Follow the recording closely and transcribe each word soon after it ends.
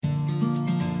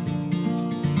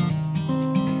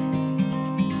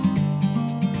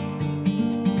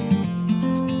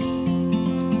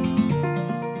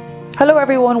Hello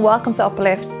everyone, welcome to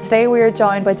Uplift. Today we are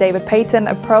joined by David Paton,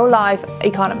 a pro-life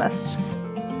economist.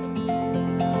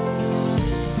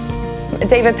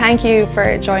 David, thank you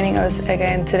for joining us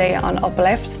again today on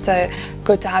Uplift. It's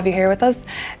good to have you here with us.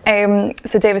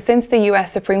 So David, since the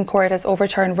US Supreme Court has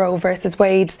overturned Roe versus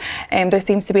Wade, there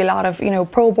seems to be a lot of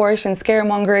pro-abortion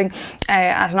scaremongering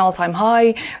at an all-time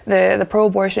high. The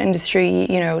pro-abortion industry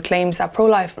claims that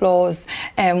pro-life laws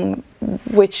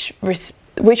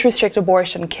which restrict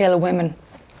abortion kill women,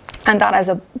 and that as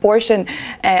abortion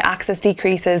access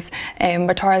decreases,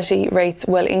 mortality rates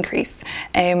will increase.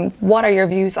 What are your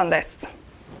views on this?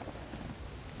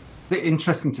 It's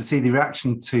interesting to see the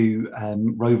reaction to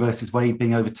Roe versus Wade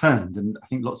being overturned, and I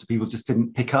think lots of people just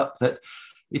didn't pick up that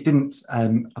it didn't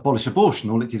abolish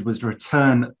abortion. All it did was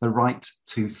return the right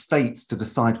to states to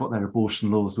decide what their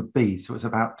abortion laws would be. So it's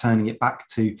about turning it back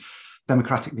to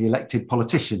democratically elected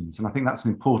politicians. And I think that's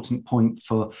an important point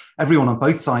for everyone on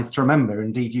both sides to remember.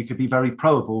 Indeed, you could be very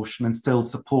pro-abortion and still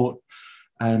support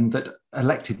that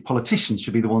elected politicians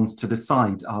should be the ones to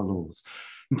decide our laws.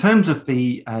 In terms of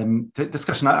the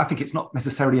discussion, I think it's not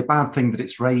necessarily a bad thing that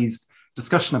it's raised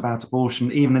discussion about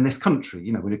abortion, even in this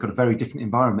country. We've got a very different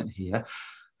environment here.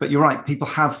 But you're right, people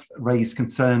have raised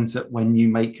concerns that when you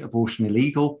make abortion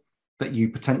illegal, that you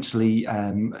potentially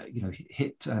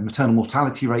hit maternal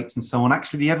mortality rates and so on.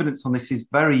 Actually, the evidence on this is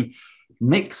very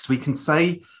mixed, we can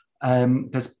say.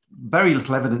 There's very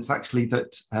little evidence actually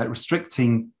that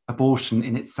restricting abortion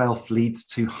in itself leads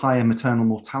to higher maternal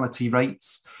mortality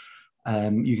rates.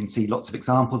 You can see lots of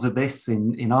examples of this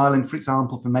in Ireland, for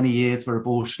example, for many years where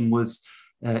abortion was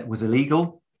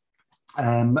illegal.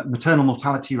 Maternal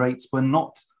mortality rates were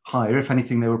not higher. If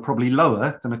anything, they were probably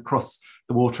lower than across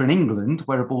the water in England,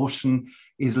 where abortion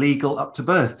is legal up to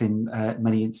birth in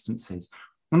many instances.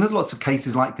 And there's lots of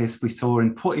cases like this we saw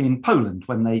in Poland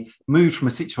when they moved from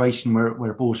a situation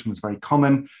where abortion was very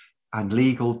common and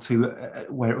legal to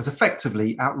where it was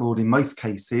effectively outlawed in most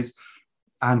cases.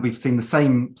 And we've seen the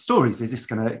same stories. Is this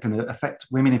going to affect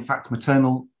women? In fact,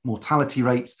 maternal mortality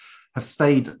rates have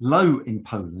stayed low in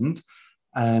Poland.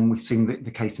 We've seen the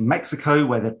case in Mexico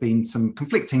where there have been some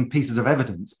conflicting pieces of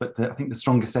evidence, but I think the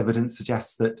strongest evidence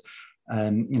suggests that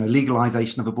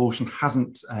legalization of abortion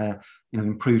hasn't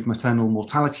improved maternal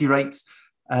mortality rates.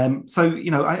 I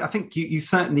think you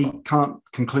certainly can't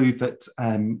conclude that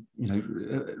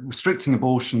restricting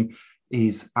abortion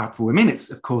is bad for women.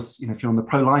 It's, of course, if you're on the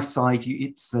pro-life side,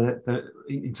 it's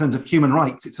in terms of human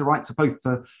rights, it's a right to both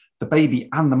the baby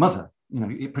and the mother.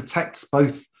 It protects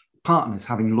both partners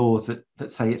having laws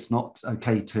that say it's not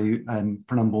okay to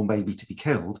for an unborn baby to be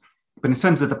killed. But in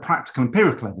terms of the practical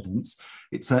empirical evidence,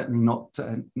 it's certainly not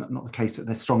the case that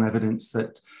there's strong evidence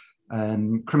that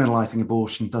criminalising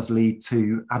abortion does lead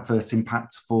to adverse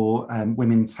impacts for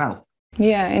women's health.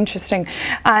 Yeah, interesting.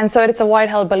 And so it's a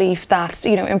wide-held belief that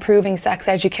improving sex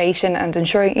education and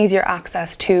ensuring easier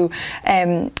access to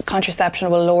contraception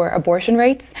will lower abortion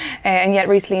rates. And yet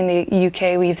recently in the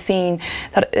UK we've seen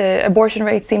that abortion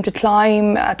rates seem to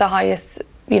climb at the highest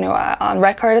on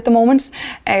record at the moment.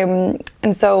 And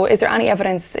so is there any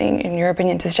evidence in your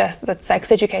opinion to suggest that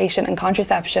sex education and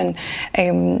contraception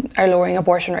are lowering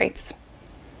abortion rates?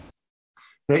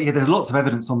 Yeah, there's lots of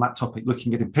evidence on that topic,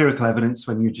 looking at empirical evidence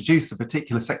when you introduce a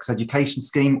particular sex education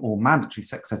scheme or mandatory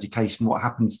sex education, what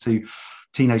happens to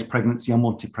teenage pregnancy,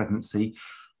 unwanted pregnancy.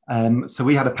 So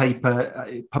we had a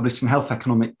paper published in Health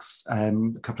Economics a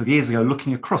couple of years ago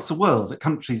looking across the world at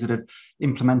countries that have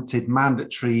implemented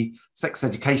mandatory sex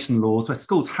education laws where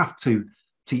schools have to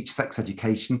teach sex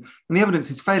education. And the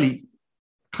evidence is fairly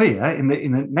clear in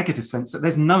the negative sense that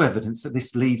there's no evidence that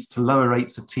this leads to lower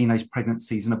rates of teenage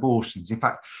pregnancies and abortions. In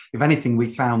fact, if anything,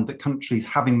 we found that countries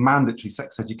having mandatory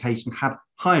sex education had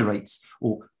high rates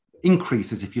or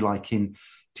increases, if you like, in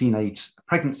teenage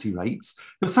pregnancy rates.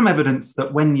 There was some evidence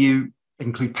that when you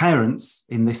include parents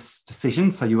in this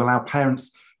decision, so you allow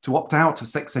parents to opt out of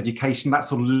sex education, that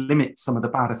sort of limits some of the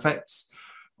bad effects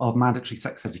of mandatory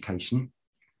sex education.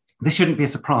 This shouldn't be a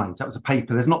surprise. That was a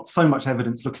paper. There's not so much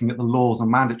evidence looking at the laws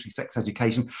on mandatory sex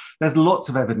education. There's lots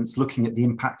of evidence looking at the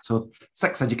impact of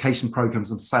sex education programs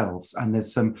themselves. And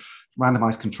there's some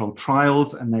randomized controlled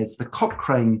trials, and there's the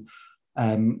Cochrane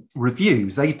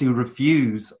reviews. They do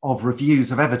reviews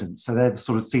of evidence. So they're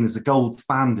sort of seen as a gold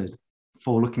standard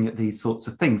for looking at these sorts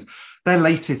of things. Their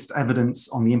latest evidence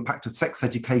on the impact of sex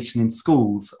education in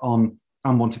schools on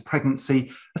unwanted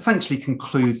pregnancy essentially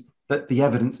concludes that the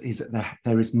evidence is that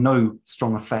there is no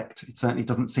strong effect. It certainly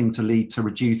doesn't seem to lead to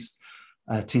reduced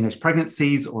teenage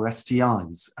pregnancies or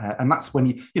STIs. And that's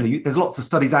when there's lots of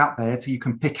studies out there, so you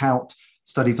can pick out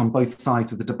studies on both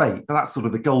sides of the debate. But that's sort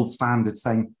of the gold standard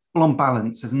saying well, on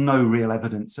balance, there's no real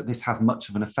evidence that this has much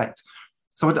of an effect.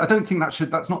 So I don't think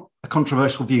that's not a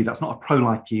controversial view. That's not a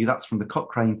pro-life view. That's from the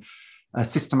Cochrane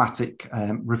systematic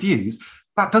reviews.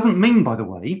 That doesn't mean, by the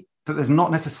way, that there's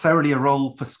not necessarily a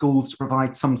role for schools to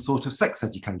provide some sort of sex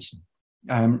education.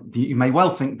 You may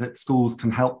well think that schools can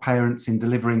help parents in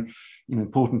delivering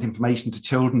important information to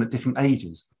children at different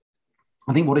ages.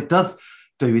 I think what it does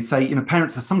do is say,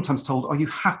 parents are sometimes told, oh, you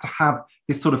have to have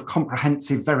this sort of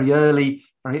comprehensive, very early,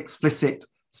 very explicit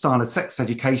style of sex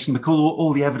education because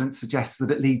all the evidence suggests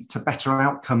that it leads to better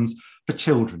outcomes for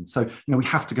children. So, we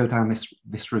have to go down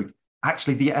this route.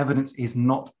 Actually, the evidence is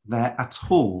not there at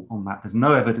all on that. There's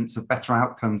no evidence of better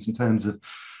outcomes in terms of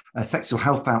sexual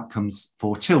health outcomes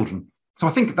for children. So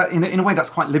I think that in a way that's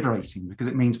quite liberating because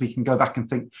it means we can go back and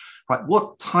think, right,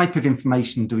 what type of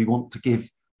information do we want to give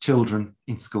children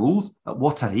in schools? At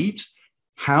what age?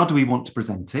 How do we want to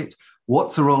present it?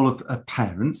 What's the role of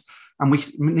parents? And we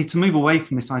need to move away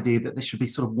from this idea that this should be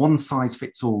sort of one size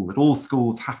fits all, that all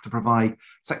schools have to provide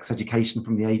sex education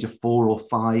from the age of 4 or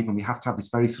 5, and we have to have this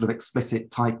very sort of explicit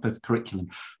type of curriculum.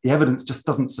 The evidence just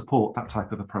doesn't support that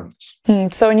type of approach.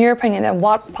 So in your opinion, then,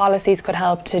 what policies could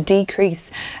help to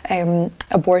decrease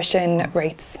abortion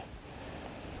rates?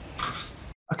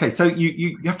 Okay, so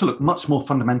you have to look much more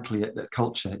fundamentally at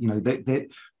culture.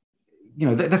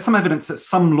 There's some evidence that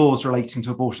some laws relating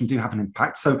to abortion do have an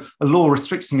impact. So a law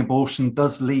restricting abortion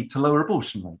does lead to lower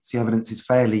abortion rates. The evidence is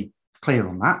fairly clear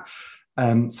on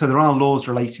that. So there are laws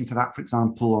relating to that, for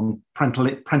example, on parental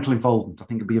involvement. I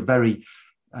think it'd be a very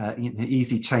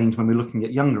easy change when we're looking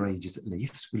at younger ages, at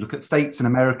least. We look at states in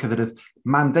America that have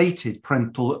mandated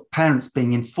parents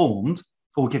being informed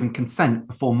or given consent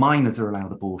before minors are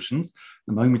allowed abortions. At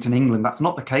the moment in England, that's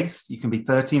not the case. You can be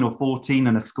 13 or 14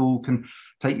 and a school can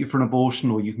take you for an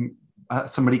abortion, or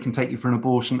somebody can take you for an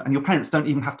abortion, and your parents don't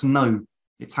even have to know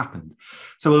it's happened.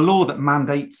 So a law that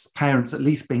mandates parents at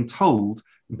least being told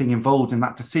and being involved in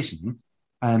that decision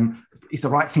is the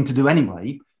right thing to do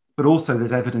anyway, but also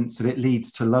there's evidence that it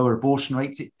leads to lower abortion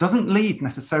rates. It doesn't lead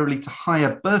necessarily to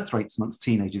higher birth rates amongst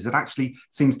teenagers. It actually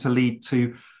seems to lead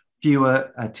to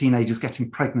fewer teenagers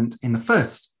getting pregnant in the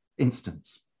first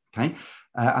instance, okay?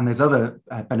 And there's other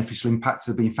beneficial impacts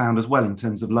that have been found as well in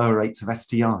terms of lower rates of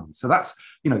STIs. So that's,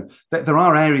 there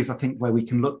are areas, I think, where we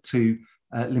can look to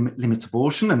limit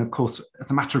abortion. And of course, as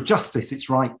a matter of justice,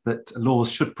 it's right that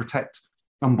laws should protect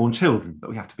unborn children, but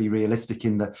we have to be realistic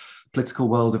in the political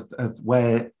world of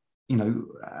where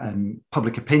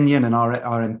public opinion and our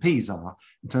MPs are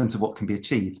in terms of what can be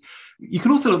achieved. You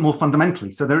can also look more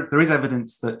fundamentally. So there is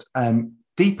evidence that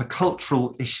deeper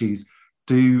cultural issues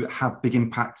do have big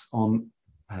impacts on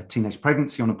teenage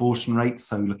pregnancy, on abortion rates.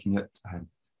 So looking at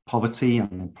poverty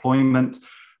and employment,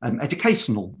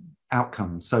 educational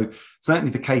outcomes. So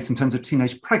certainly the case in terms of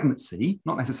teenage pregnancy,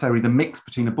 not necessarily the mix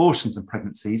between abortions and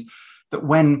pregnancies, that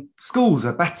when schools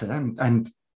are better and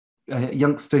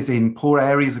youngsters in poor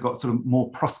areas have got sort of more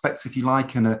prospects, if you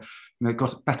like, and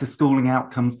got better schooling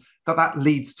outcomes, that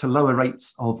leads to lower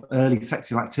rates of early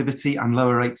sexual activity and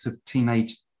lower rates of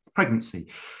teenage pregnancy.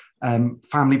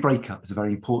 Family breakup is a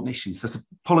very important issue. So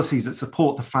policies that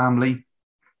support the family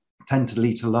tend to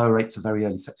lead to lower rates of very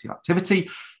early sexual activity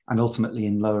and ultimately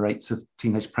in lower rates of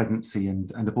teenage pregnancy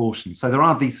and abortion. So there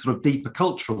are these sort of deeper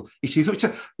cultural issues which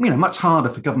are much harder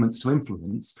for governments to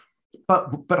influence.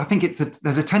 But I think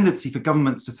there's a tendency for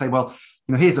governments to say, well,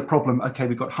 here's a problem. Okay,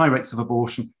 we've got high rates of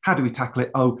abortion. How do we tackle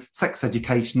it? Oh, sex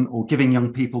education or giving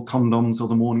young people condoms or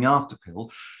the morning after pill.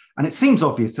 And it seems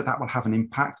obvious that will have an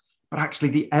impact. But actually,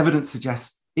 the evidence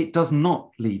suggests it does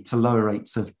not lead to lower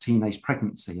rates of teenage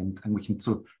pregnancy. And we can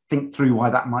sort of think through why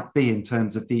that might be in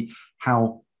terms of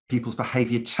how people's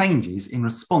behaviour changes in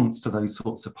response to those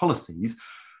sorts of policies.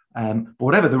 But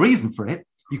whatever the reason for it,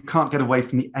 you can't get away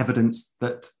from the evidence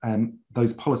that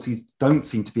those policies don't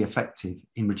seem to be effective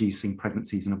in reducing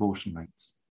pregnancies and abortion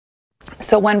rates.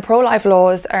 So when pro-life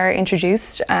laws are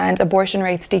introduced and abortion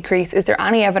rates decrease, is there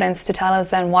any evidence to tell us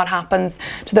then what happens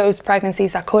to those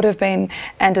pregnancies that could have been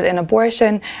ended in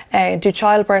abortion? Do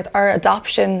childbirth or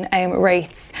adoption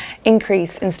rates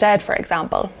increase instead, for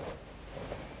example?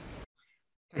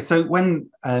 So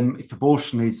if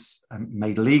abortion is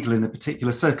made illegal in a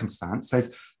particular circumstance,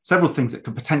 there's several things that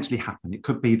could potentially happen. It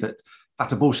could be that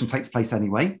abortion takes place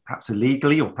anyway, perhaps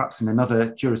illegally or perhaps in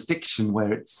another jurisdiction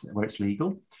where it's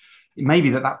legal. It may be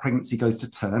that pregnancy goes to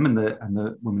term and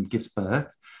the woman gives birth,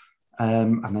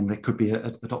 and then there could be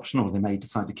an adoption, or they may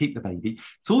decide to keep the baby.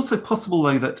 It's also possible,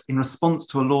 though, that in response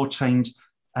to a law change,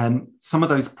 some of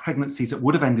those pregnancies that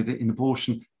would have ended in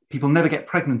abortion, people never get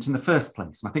pregnant in the first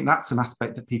place. And I think that's an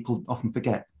aspect that people often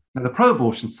forget. Now, the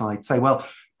pro-abortion side say, well,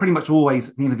 pretty much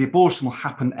always, the abortion will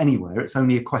happen anywhere. It's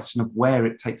only a question of where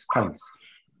it takes place.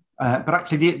 But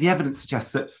actually, the evidence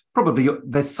suggests that probably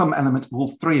there's some element of all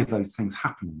three of those things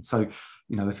happening. So,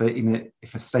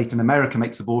 if a state in America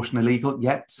makes abortion illegal,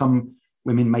 yet some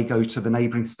women may go to the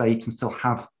neighbouring state and still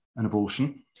have an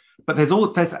abortion. But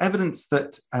there's evidence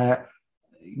that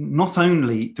not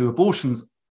only do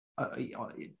abortions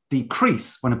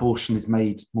decrease when abortion is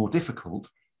made more difficult,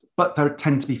 but there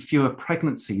tend to be fewer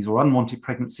pregnancies or unwanted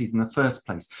pregnancies in the first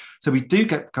place. So we do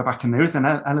go back, and there is an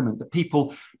element that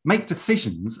people make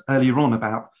decisions earlier on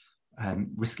about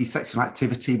risky sexual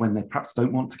activity when they perhaps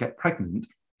don't want to get pregnant,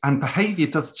 and behaviour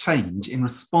does change in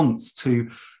response to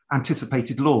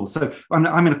anticipated laws. So I'm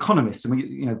an economist,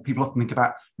 and people often think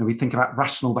about, we think about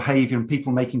rational behaviour and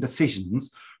people making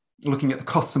decisions, looking at the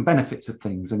costs and benefits of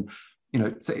things. And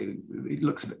so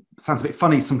it sounds a bit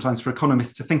funny sometimes for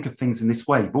economists to think of things in this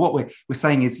way. But what we're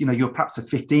saying is, you're perhaps a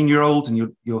 15-year-old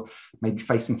and you're maybe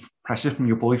facing pressure from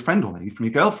your boyfriend or maybe from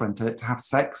your girlfriend to have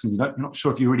sex, and you're not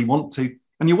sure if you really want to,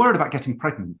 and you're worried about getting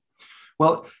pregnant.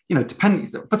 Well, depending,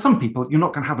 for some people, you're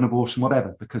not going to have an abortion,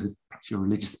 whatever, because of perhaps your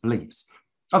religious beliefs.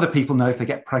 Other people know if they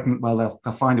get pregnant, well,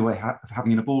 they'll find a way of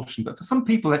having an abortion. But for some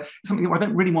people, it's something that I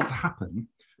don't really want to happen.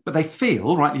 But they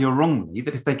feel, rightly or wrongly,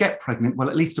 that if they get pregnant, well,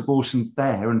 at least abortion's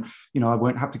there, and I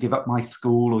won't have to give up my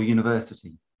school or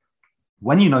university.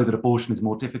 When you know that abortion is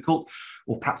more difficult,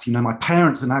 or perhaps my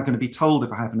parents are now going to be told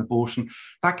if I have an abortion,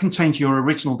 that can change your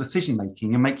original decision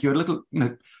making and make you a little,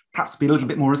 perhaps be a little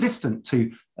bit more resistant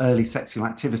to early sexual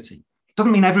activity. It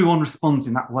doesn't mean everyone responds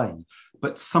in that way,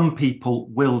 but some people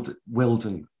will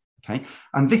do. Okay,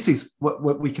 and this is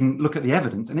what we can look at the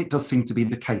evidence, and it does seem to be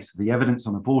the case. The evidence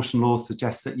on abortion laws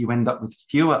suggests that you end up with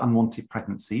fewer unwanted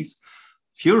pregnancies,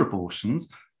 fewer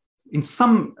abortions. In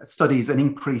some studies,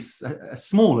 a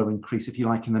smaller increase, if you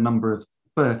like, in the number of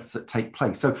births that take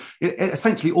place. So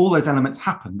essentially all those elements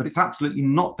happen, but it's absolutely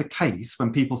not the case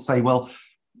when people say, well,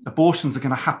 abortions are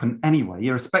going to happen anyway,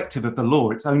 irrespective of the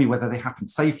law. It's only whether they happen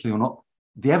safely or not.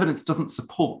 The evidence doesn't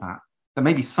support that. There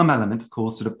may be some element, of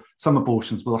course, some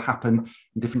abortions will happen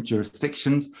in different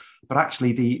jurisdictions, but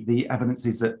actually the evidence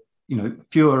is that,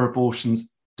 fewer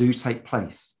abortions do take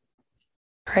place.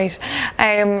 Great.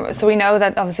 So we know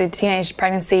that obviously teenage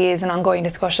pregnancy is an ongoing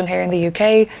discussion here in the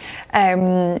UK,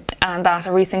 and that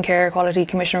a recent Care Equality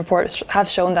Commission reports have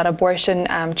shown that abortion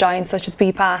giants such as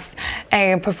BPAS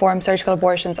perform surgical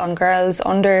abortions on girls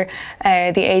under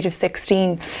the age of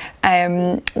 16.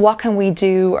 What can we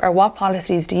do, or what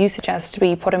policies do you suggest to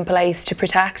be put in place to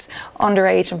protect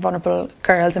underage and vulnerable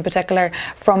girls in particular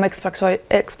from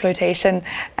exploitation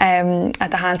at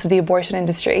the hands of the abortion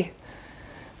industry?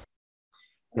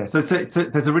 Yeah, so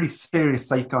there's a really serious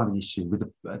safeguarding issue with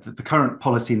the current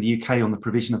policy in the UK on the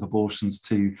provision of abortions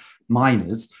to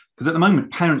minors, because at the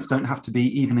moment parents don't have to be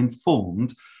even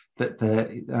informed that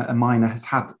a minor has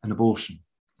had an abortion.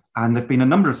 And there have been a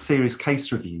number of serious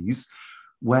case reviews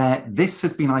where this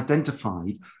has been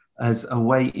identified as a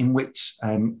way in which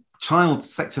child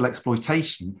sexual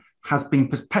exploitation has been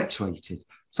perpetuated.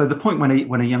 So the point when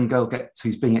a young girl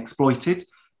who's being exploited,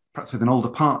 perhaps with an older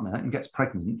partner, and gets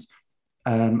pregnant,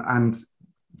 and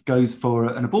goes for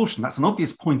an abortion, that's an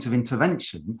obvious point of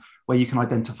intervention where you can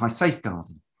identify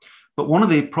safeguarding. But one of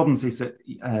the problems is that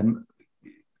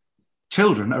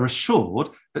children are assured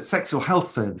that sexual health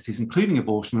services, including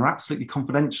abortion, are absolutely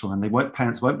confidential, and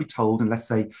parents won't be told unless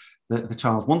the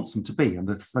child wants them to be,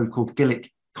 under the so-called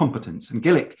Gillick competence. And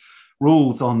Gillick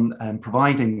rules on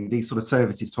providing these sort of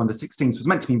services to under 16s was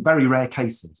meant to be in very rare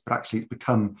cases, but actually it's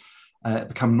become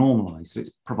normalised. So it's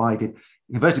provided,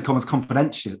 in inverted commas,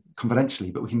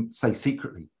 confidentially, but we can say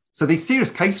secretly. So these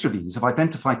serious case reviews have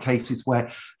identified cases where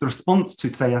the response to,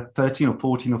 say, a 13 or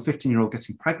 14 or 15-year-old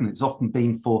getting pregnant has often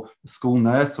been for a school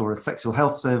nurse or a sexual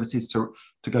health services to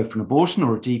go for an abortion,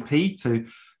 or a GP to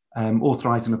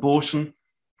authorise an abortion.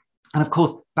 And of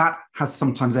course, that has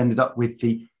sometimes ended up with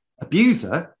the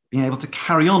abuser being able to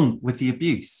carry on with the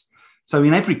abuse. So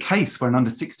in every case where an under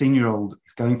 16-year-old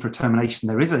is going for a termination,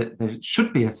 there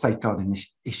should be a safeguarding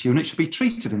issue, and it should be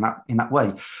treated in that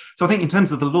way. So I think in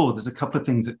terms of the law, there's a couple of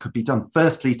things that could be done.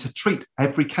 Firstly, to treat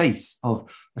every case of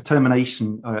a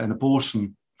termination or an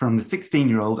abortion from the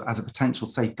 16-year-old as a potential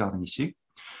safeguarding issue.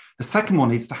 The second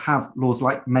one is to have laws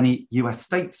like many US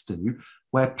states do,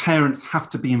 where parents have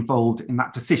to be involved in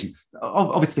that decision.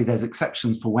 Obviously, there's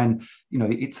exceptions for when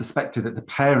it's suspected that the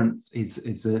parent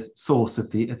is a source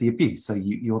of the abuse. So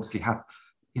you obviously have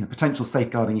potential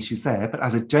safeguarding issues there. But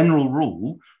as a general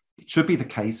rule, it should be the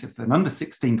case if an under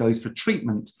 16 goes for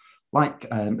treatment like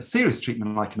a serious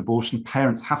treatment like an abortion,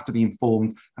 parents have to be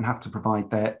informed and have to provide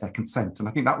their consent. And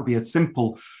I think that would be a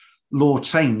simple law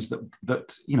change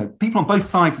that people on both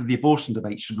sides of the abortion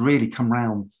debate should really come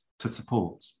round to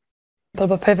support.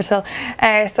 But pivotal.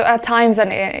 So at times,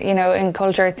 and in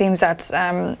culture, it seems that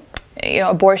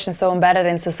abortion is so embedded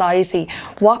in society.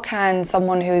 What can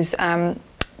someone who's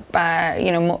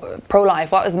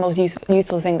pro-life, what is the most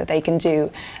useful thing that they can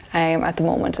do at the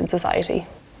moment in society?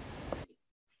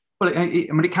 Well,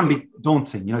 it can be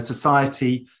daunting.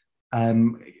 Society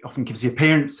often gives the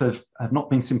appearance of not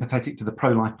being sympathetic to the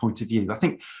pro-life point of view. I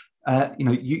think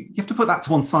you have to put that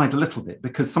to one side a little bit,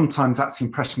 because sometimes that's the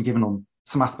impression given on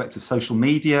some aspects of social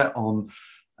media, on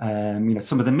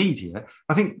some of the media.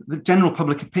 I think the general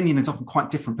public opinion is often quite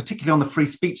different, particularly on the free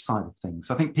speech side of things.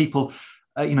 I think people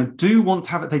do want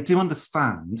to have it. They do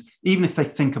understand, even if they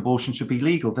think abortion should be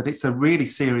legal, that it's a really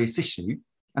serious issue,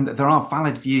 and that there are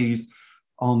valid views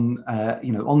on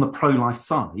the pro-life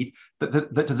side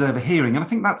that deserve a hearing. And I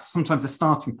think that's sometimes a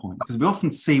starting point, because we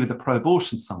often see with the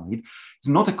pro-abortion side, it's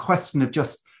not a question of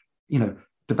just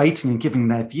debating and giving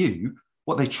their view.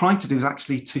 What they try to do is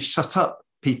actually to shut up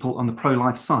people on the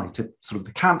pro-life side, to sort of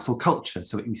the cancel culture.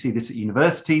 So we see this at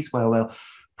universities, where they'll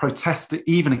protest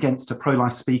even against a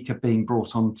pro-life speaker being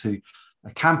brought onto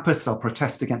a campus. They'll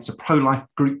protest against a pro-life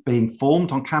group being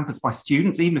formed on campus by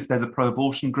students, even if there's a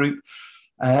pro-abortion group.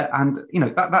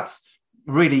 That's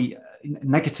really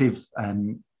negative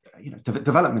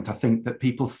development. I think that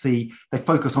people see, they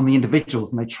focus on the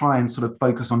individuals, and they try and sort of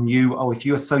focus on you. Oh, if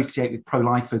you associate with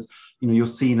pro-lifers, you're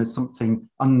seen as something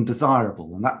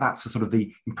undesirable, and that's sort of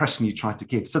the impression you try to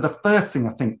give. So the first thing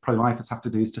I think pro-lifers have to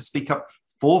do is to speak up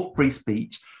for free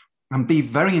speech and be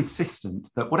very insistent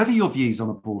that whatever your views on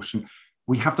abortion,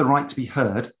 we have the right to be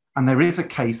heard, and there is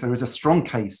a strong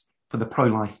case for the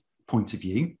pro-life point of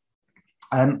view.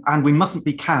 And we mustn't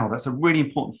be cowed. That's a really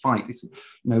important fight. It's,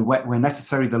 where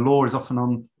necessary, the law is often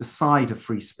on the side of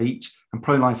free speech, and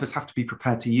pro-lifers have to be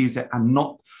prepared to use it and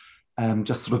not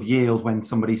just sort of yield when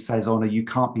somebody says, oh no, you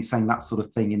can't be saying that sort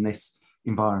of thing in this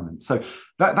environment. So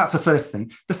that's the first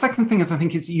thing. The second thing is, I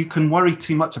think, is you can worry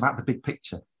too much about the big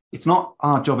picture. It's not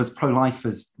our job as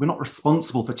pro-lifers. We're not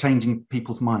responsible for changing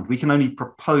people's mind. We can only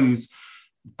propose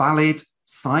valid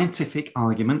scientific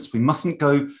arguments. We mustn't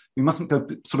go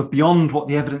sort of beyond what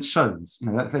the evidence shows.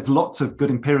 There's lots of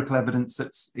good empirical evidence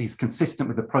that is consistent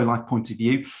with the pro-life point of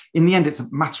view. In the end, it's a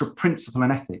matter of principle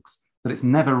and ethics, that it's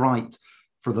never right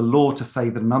for the law to say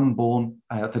that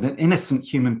that an innocent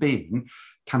human being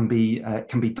can be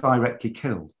directly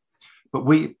killed. But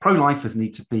we pro-lifers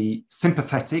need to be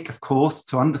sympathetic, of course,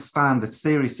 to understand the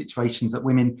serious situations that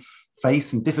women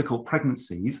face in difficult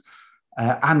pregnancies,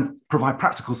 and provide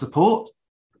practical support,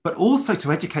 but also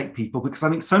to educate people, because I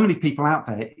think so many people out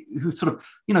there who sort of,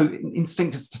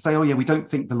 instinct is to say, oh yeah, we don't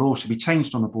think the law should be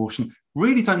changed on abortion,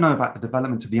 really don't know about the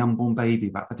development of the unborn baby,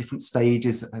 about the different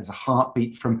stages. There's a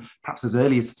heartbeat from perhaps as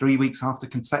early as 3 weeks after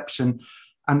conception.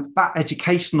 And that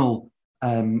educational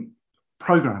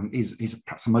programme is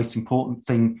perhaps the most important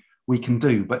thing we can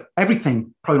do. But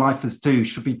everything pro-lifers do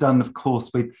should be done, of course,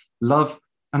 with love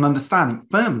and understanding.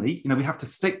 Firmly, we have to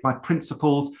stick by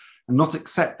principles and not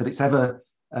accept that it's ever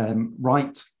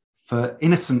right for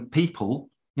innocent people,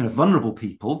 vulnerable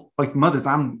people, both mothers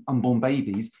and unborn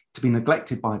babies, to be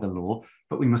neglected by the law.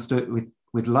 But we must do it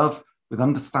with love, with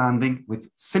understanding, with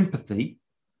sympathy.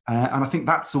 And I think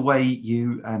that's the way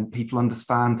people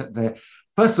understand that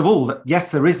first of all, that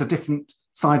yes, there is a different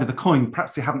side of the coin,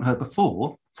 perhaps they haven't heard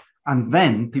before. And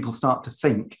then people start to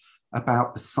think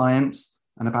about the science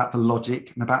and about the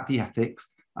logic and about the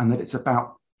ethics, and that it's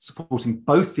about supporting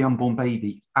both the unborn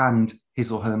baby and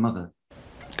his or her mother.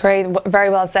 Great, very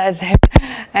well said.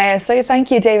 So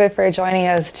thank you, David, for joining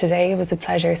us today. It was a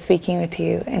pleasure speaking with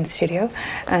you in studio,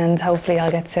 and hopefully I'll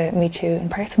get to meet you in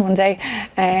person one day.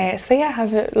 So yeah,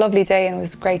 have a lovely day, and it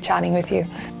was great chatting with you.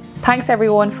 Thanks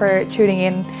everyone for tuning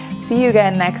in. See you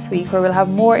again next week, where we'll have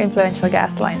more influential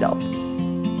guests lined up.